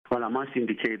Well, I must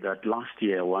indicate that last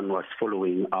year one was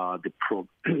following the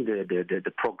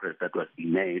progress that was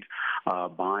being made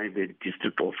by the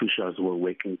district officials who were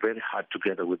working very hard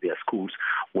together with their schools,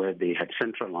 where they had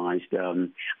centralized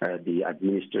the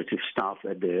administrative staff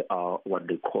at the what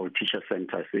they call teacher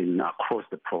centers across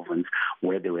the province,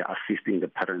 where they were assisting the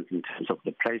parents in terms of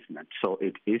the placement. So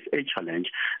it is a challenge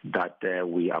that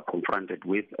we are confronted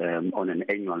with on an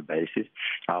annual basis.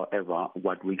 However,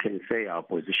 what we can say, our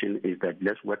position is that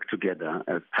let's work together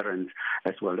as parents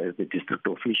as well as the district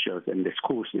officials and the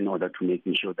schools in order to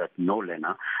making sure that no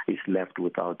learner is left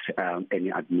without any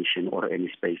admission or any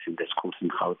space in the schools in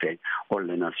Gauteng. All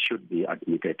learners should be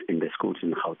admitted in the schools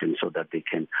in Gauteng so that they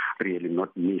can really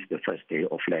not miss the first day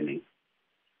of learning.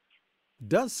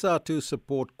 Does SADTU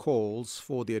support calls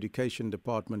for the Education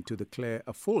Department to declare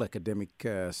a full academic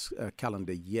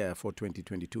calendar year for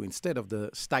 2022 instead of the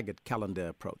staggered calendar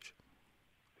approach?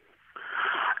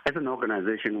 As an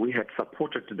organization, we had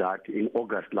supported that in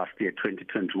August last year,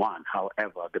 2021.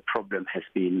 However, the problem has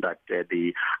been that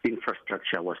the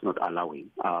infrastructure was not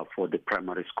allowing for the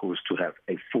primary schools to have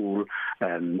a full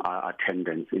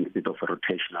attendance instead of a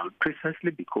rotational,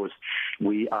 precisely because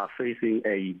we are facing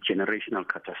a generational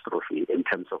catastrophe in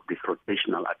terms of this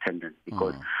rotational attendance,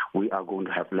 because we are going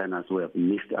to have learners who have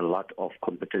missed a lot of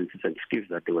competencies and skills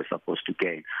that they were supposed to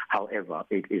gain. However,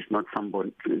 it is not somebody's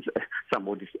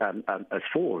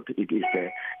fault.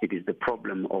 It is the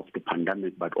problem of the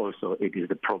pandemic, but also it is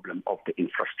the problem of the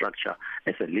infrastructure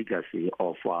as a legacy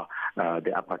of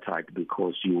the apartheid,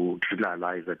 because you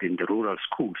realize that in the rural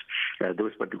schools,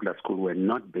 those particular schools were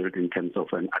not built in terms of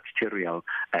an actuarial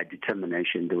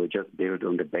determination. They were just built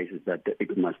on the basis that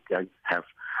it must have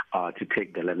to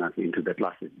take the learners into the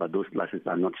classes. But those classes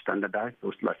are not standardized.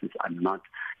 Those classes are not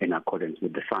in accordance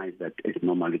with the size that is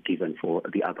normally given for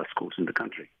the other schools in the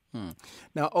country.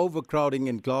 Now, overcrowding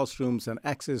in classrooms and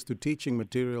access to teaching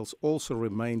materials also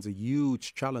remains a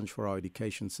huge challenge for our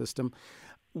education system.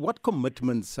 What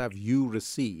commitments have you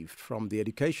received from the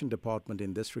Education Department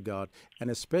in this regard, and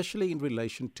especially in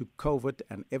relation to COVID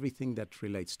and everything that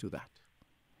relates to that?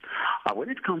 When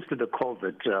it comes to the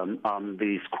COVID,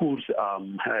 the schools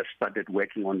have started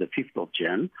working on the 5th of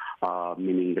Jan,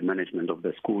 meaning the management of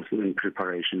the schools in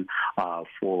preparation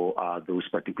for those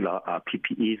particular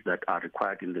PPEs that are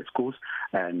required in the schools,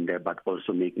 and but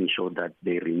also making sure that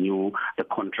they renew the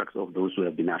contracts of those who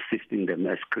have been assisting them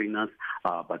as screeners,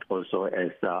 but also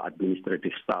as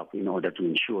administrative staff, in order to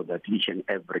ensure that each and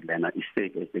every learner is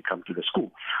safe as they come to the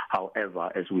school.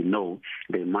 However, as we know,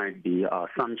 there might be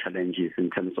some challenges in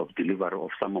terms of delivery of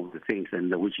some of the things,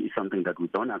 and which is something that we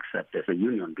don't accept as a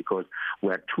union, because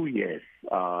we're 2 years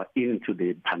into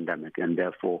the pandemic, and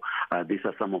therefore these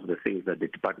are some of the things that the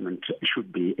department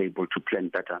should be able to plan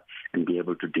better and be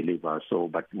able to deliver. So,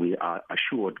 but we are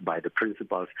assured by the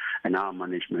principals and our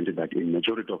management that in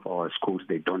majority of our schools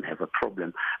they don't have a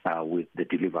problem with the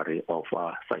delivery of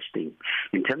such things.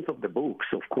 In terms of the books,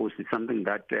 of course, it's something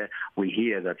that we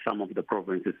hear that some of the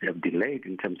provinces have delayed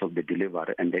in terms of the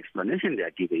delivery, and the explanation they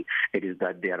are giving, it is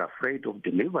that they are afraid of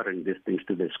delivering these things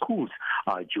to the schools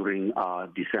during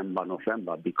December,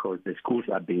 November, because the schools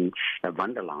are being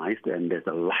vandalized, and there's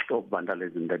a lot of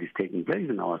vandalism that is taking place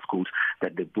in our schools,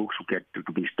 that the books get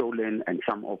to be stolen, and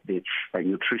some of the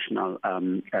nutritional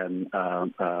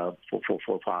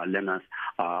for our learners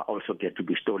also get to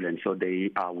be stolen. So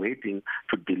they are waiting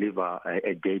to deliver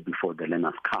a day before the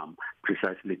learners come,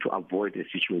 precisely to avoid a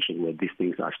situation where these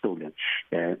things are stolen.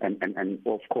 And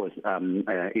of course,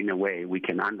 in a way, we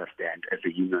can understand as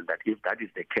a union that if that is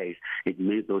the case, it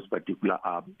means those particular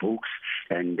books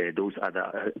and those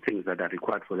other things that are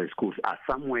required for the schools are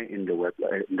somewhere in the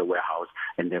warehouse,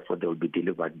 and therefore they will be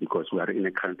delivered, because we are in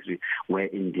a country where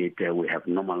indeed we have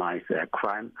normalized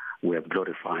crime, we have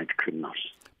glorified criminals.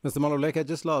 Mr. Maluleka,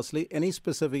 just lastly, any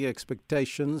specific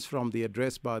expectations from the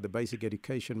address by the Basic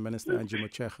Education Minister, Angie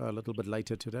Motshekga, a little bit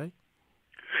later today?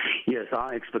 Yes,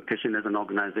 our expectation as an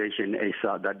organization is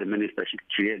that the minister should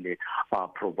clearly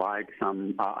provide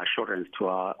some assurance to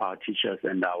our teachers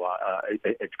and our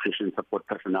education support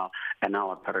personnel and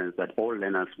our parents that all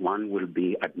learners, one, will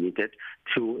be admitted.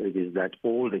 Two, it is that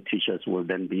all the teachers will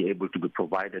then be able to be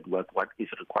provided with what is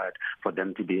required for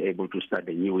them to be able to start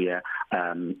the new year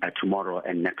tomorrow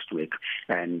and next week,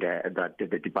 and that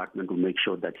the department will make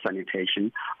sure that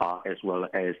sanitation as well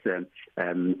as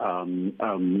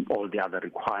all the other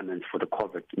requirements for the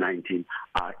COVID-19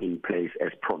 are in place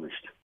as promised.